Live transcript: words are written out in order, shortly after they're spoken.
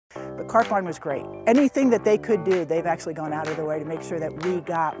But CartBarn was great. Anything that they could do, they've actually gone out of their way to make sure that we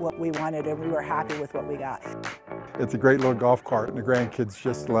got what we wanted and we were happy with what we got. It's a great little golf cart and the grandkids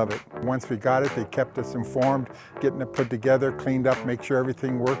just love it. Once we got it, they kept us informed, getting it put together, cleaned up, make sure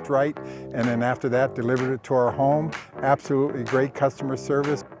everything worked right, and then after that delivered it to our home. Absolutely great customer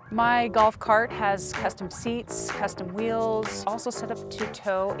service. My golf cart has custom seats, custom wheels, also set up to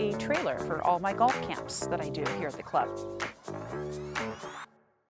tow a trailer for all my golf camps that I do here at the club.